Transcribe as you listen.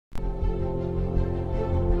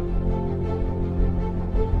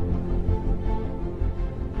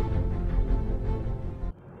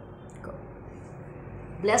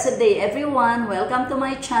Blessed day everyone! Welcome to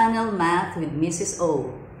my channel, Math with Mrs.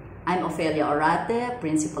 O. I'm Ofelia Orate,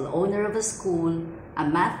 principal owner of a school, a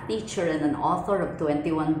math teacher and an author of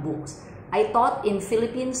 21 books. I taught in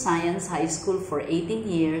Philippine Science High School for 18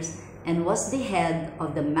 years and was the head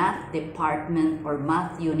of the math department or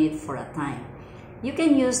math unit for a time. You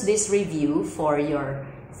can use this review for your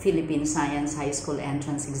Philippine Science High School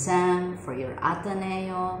entrance exam, for your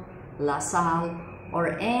Ateneo, LaSalle,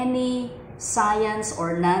 or any science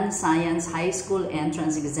or non-science high school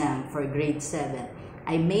entrance exam for grade 7.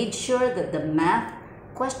 I made sure that the math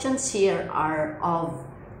questions here are of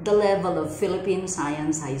the level of Philippine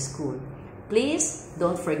Science High School. Please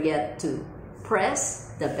don't forget to press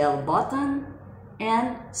the bell button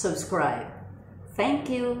and subscribe. Thank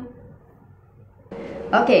you.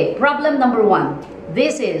 Okay, problem number 1.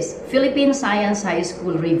 This is Philippine Science High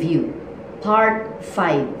School Review, Part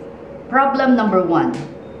 5. Problem number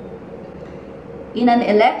 1. In an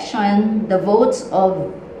election, the votes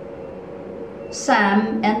of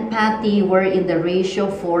Sam and Patty were in the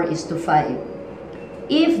ratio 4:5.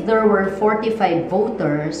 If there were 45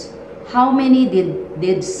 voters, how many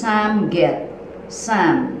did Sam get?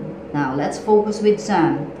 Sam. Now, let's focus with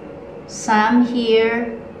Sam. Sam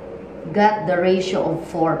here got the ratio of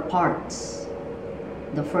 4 parts.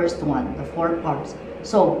 The first one, the 4 parts.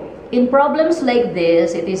 So, in problems like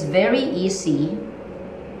this, it is very easy.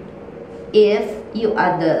 If you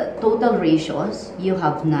add the total ratios, you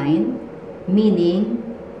have 9, meaning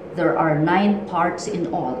there are 9 parts in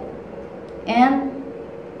all. And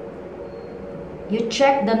you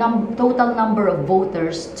check the total number of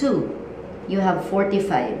voters too. You have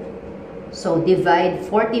 45. So divide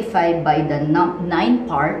 45 by the 9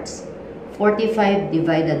 parts. 45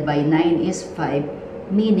 divided by 9 is 5,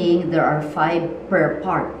 meaning there are 5 per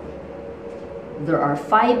part. There are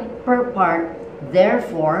 5 per part,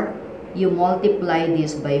 therefore, you multiply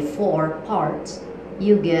this by 4 parts,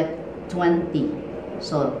 you get 20.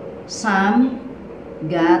 So, Sam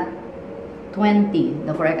got 20.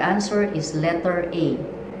 The correct answer is letter A.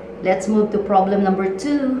 Let's move to problem number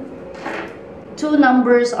 2. Two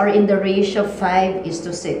numbers are in the ratio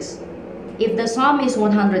 5:6. If the sum is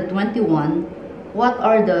 121, what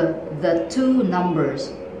are the two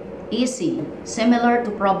numbers? Easy. Similar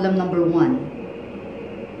to problem number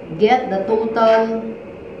 1. Get the total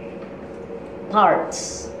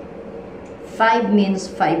parts. 5 means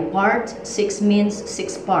 5 parts, 6 means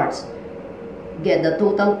 6 parts. Get the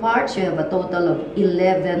total parts, you have a total of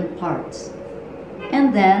 11 parts.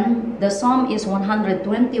 And then the sum is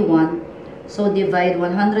 121, so divide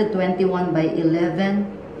 121 by 11,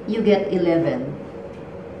 you get 11.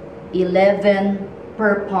 11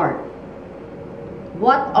 per part.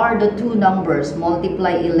 What are the two numbers?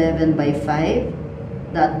 Multiply 11 by 5,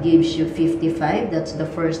 that gives you 55, that's the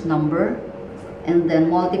first number. And then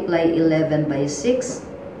multiply 11 by 6,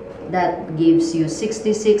 that gives you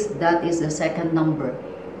 66, that is the second number.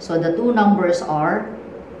 So the two numbers are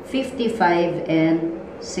 55 and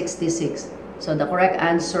 66. So the correct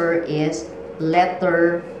answer is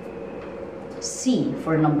letter C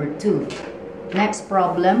for number 2. Next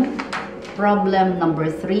problem, problem number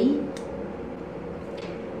 3.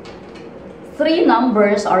 3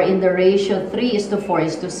 numbers are in the ratio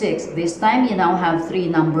 3:4:6. This time you now have 3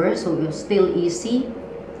 numbers, so it's still easy.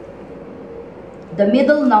 The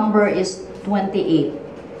middle number is 28.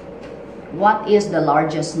 What is the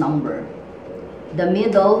largest number? The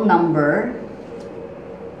middle number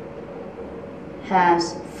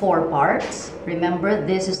has 4 parts. Remember,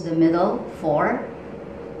 this is the middle, 4.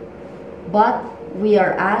 But we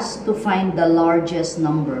are asked to find the largest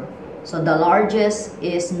number. So the largest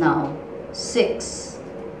is now 6.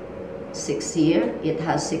 6 here, it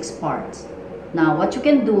has 6 parts. Now what you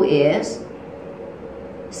can do is,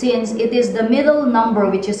 since it is the middle number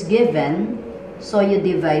which is given, so you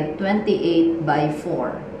divide 28 by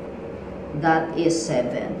 4. That is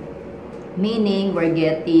 7. Meaning we're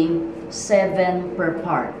getting 7 per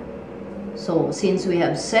part. So since we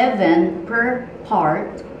have 7 per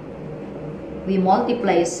part, we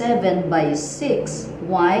multiply 7 by 6.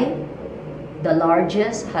 Why? The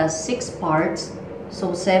largest has 6 parts,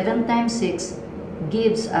 so 7 times 6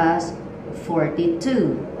 gives us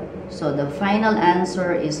 42. So the final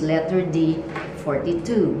answer is letter D,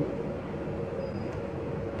 42.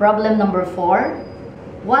 Problem number 4.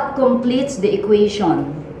 What completes the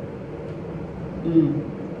equation?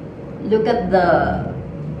 Look at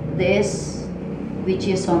this, which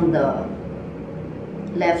is on the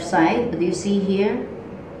left side. Do you see here?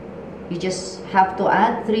 You just have to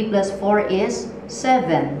add 3 plus 4 is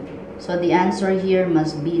 7. So the answer here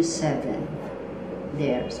must be 7.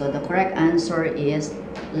 There. So the correct answer is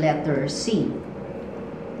letter C.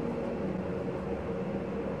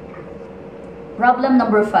 Problem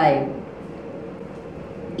number 5.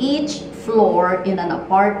 Each floor in an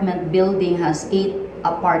apartment building has 8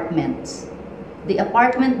 apartments. The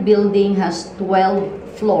apartment building has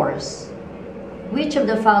 12 floors. Which of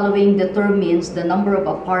the following determines the number of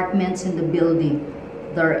apartments in the building?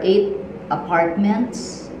 There are 8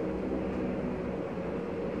 apartments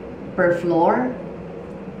per floor.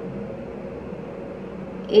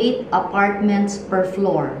 8 apartments per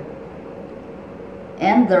floor.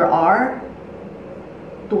 And there are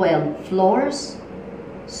 12 floors.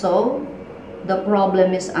 So the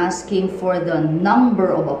problem is asking for the number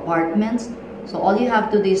of apartments. So all you have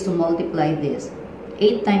to do is to multiply this.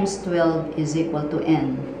 8 times 12 is equal to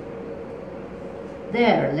n.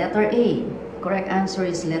 There, letter A. Correct answer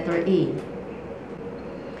is letter A.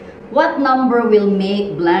 What number will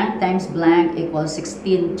make blank times blank equal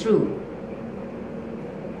 16 true?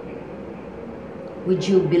 Would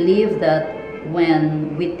you believe that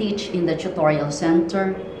when we teach in the tutorial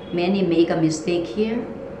center, many make a mistake here?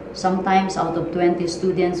 Sometimes out of 20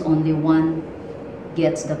 students, only 1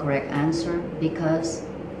 gets the correct answer because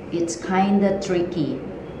it's kinda tricky.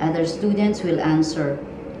 Other students will answer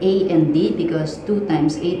A and D because 2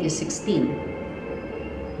 times 8 is 16.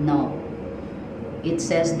 No. It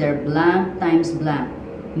says they're blank times blank,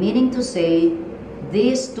 meaning to say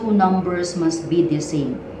these 2 numbers must be the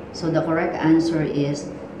same. So the correct answer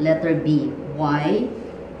is letter B. Why?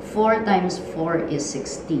 4 times 4 is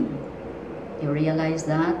 16. You realize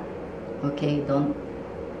that? Okay, don't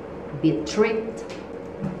be tricked.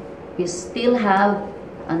 We still have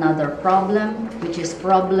another problem, which is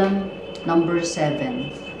problem number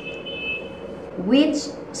 7.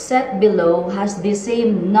 Which set below has the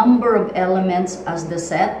same number of elements as the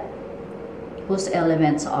set whose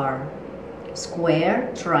elements are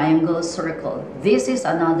square, triangle, circle? This is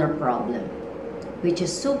another problem, which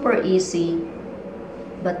is super easy,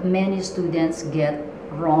 but many students get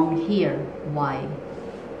wrong here. Why?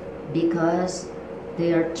 Because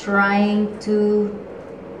they are trying to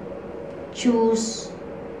choose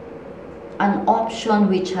an option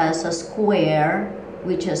which has a square,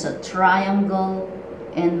 which has a triangle,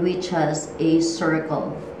 and which has a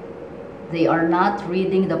circle. They are not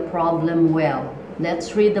reading the problem well.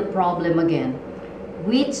 Let's read the problem again.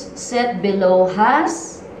 Which set below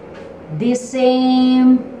has the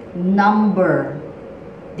same number?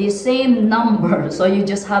 The same number. So you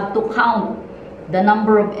just have to count the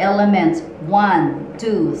number of elements. 1,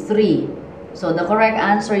 2, 3. So the correct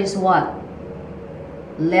answer is what?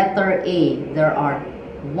 Letter A. There are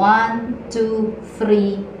 1, 2,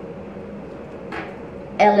 3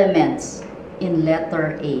 elements in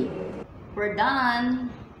letter A. We're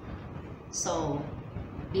done. So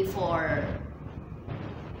before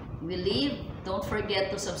we leave, don't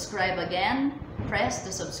forget to subscribe again. Press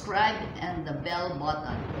the subscribe and the bell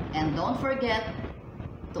button. And don't forget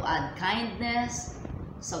to add kindness,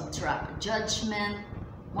 subtract judgment,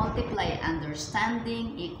 multiply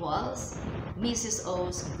understanding equals Mrs.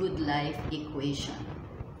 O's good life equation.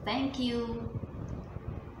 Thank you.